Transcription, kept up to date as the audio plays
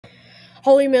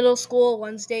Holly Middle School,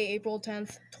 Wednesday, April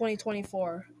 10th,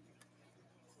 2024.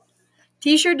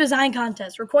 T-shirt design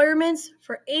contest. Requirements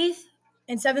for 8th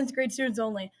and 7th grade students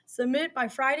only. Submit by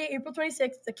Friday, April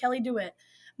 26th to Kelly DeWitt.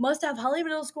 Must have Holly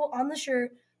Middle School on the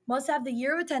shirt. Must have the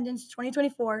year of attendance,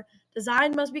 2024.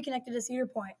 Design must be connected to Cedar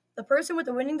Point. The person with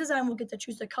the winning design will get to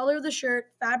choose the color of the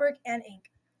shirt, fabric, and ink.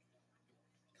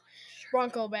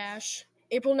 Bronco Bash,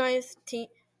 April 19th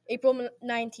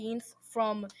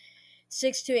from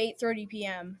 6 to 8:30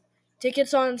 p.m.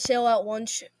 Tickets on sale at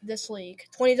lunch this week.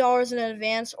 $20 in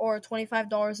advance or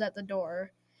 $25 at the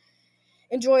door.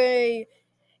 Enjoy a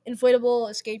inflatable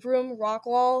escape room, rock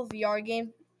wall, VR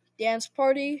game, dance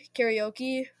party,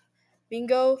 karaoke,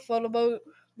 bingo, photo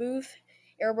booth,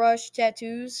 airbrush,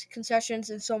 tattoos, concessions,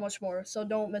 and so much more. So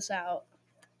don't miss out.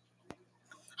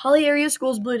 Holly Area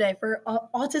Schools Blue Day for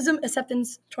Autism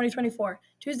Acceptance 2024,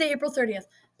 Tuesday, April 30th.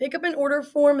 Pick up an order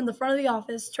form in the front of the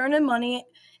office, turn in money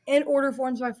and order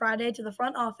forms by Friday to the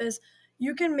front office.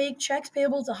 You can make checks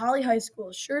payable to Holly High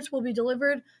School. Shirts will be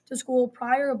delivered to school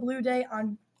prior to Blue Day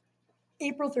on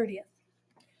April 30th.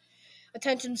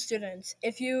 Attention students,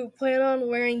 if you plan on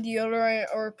wearing deodorant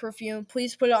or perfume,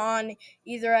 please put it on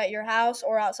either at your house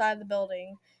or outside the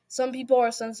building. Some people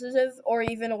are sensitive or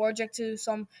even allergic to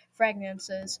some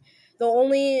fragrances. The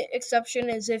only exception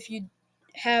is if you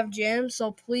have gyms,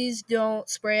 so please don't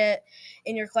spray it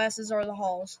in your classes or the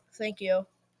halls. Thank you.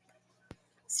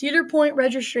 Cedar Point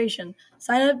registration.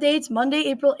 Sign-up dates Monday,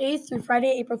 April 8th through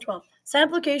Friday, April 12th.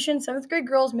 Sign-up location, 7th grade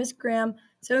girls, Miss Graham.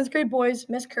 7th grade boys,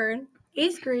 Miss Kern.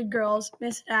 8th grade girls,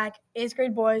 Miss Stack. 8th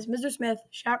grade boys, Mr. Smith.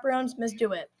 Chaperones, Miss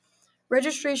DeWitt.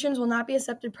 Registrations will not be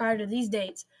accepted prior to these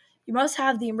dates. You must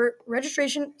have the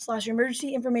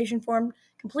registration/emergency information form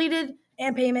completed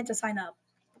and payment to sign up.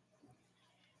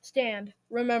 Stand.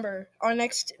 Remember, our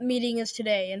next meeting is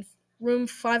today in room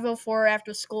 504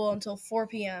 after school until 4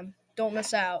 p.m. Don't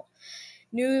miss out.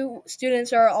 New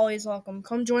students are always welcome.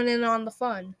 Come join in on the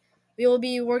fun. We will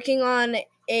be working on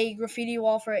a graffiti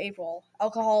wall for April,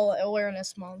 Alcohol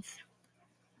Awareness Month.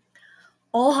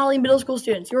 All Holly Middle School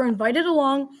students, you are invited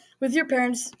along with your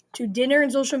parents to dinner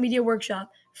and social media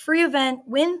workshop. Free event,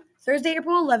 win Thursday,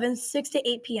 April 11th, 6 to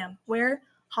 8 p.m. Where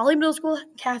Holly Middle School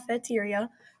cafeteria,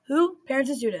 who, parents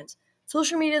and students.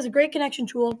 Social media is a great connection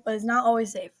tool, but is not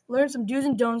always safe. Learn some do's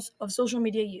and don'ts of social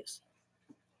media use.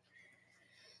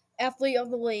 Athlete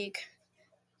of the week.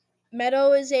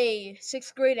 Meadow is a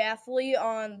 6th grade athlete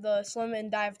on the Swim and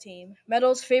Dive team.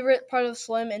 Meadow's favorite part of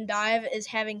Swim and Dive is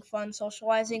having fun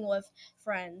socializing with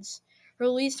friends. Her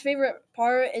least favorite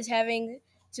part is having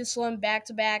to swim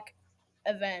back-to-back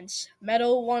events.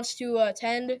 Meadow wants to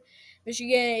attend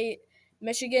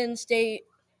Michigan State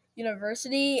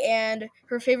University, and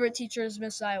her favorite teacher is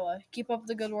Miss Iowa. Keep up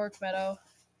the good work, Meadow.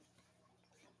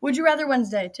 Would you rather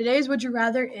Wednesday. Today's would you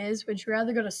rather is, would you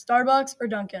rather go to Starbucks or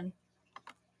Dunkin'?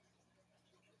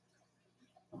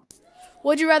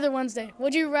 Would you rather Wednesday?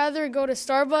 Would you rather go to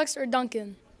Starbucks or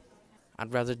Dunkin'?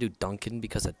 I'd rather do Dunkin'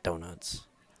 because of donuts.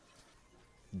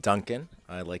 Dunkin'.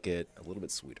 I like it a little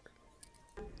bit sweeter.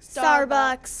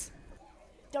 Starbucks.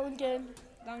 Dunkin'.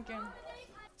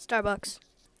 Starbucks.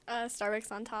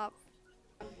 Starbucks on top.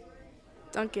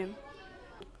 Dunkin'.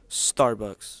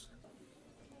 Starbucks.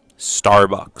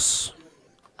 Starbucks.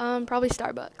 Probably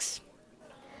Starbucks.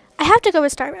 I have to go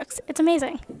with Starbucks. It's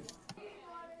amazing.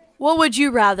 What would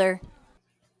you rather?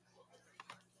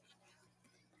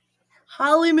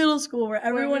 Holly Middle School, where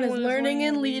everyone is learning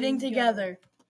and leading together.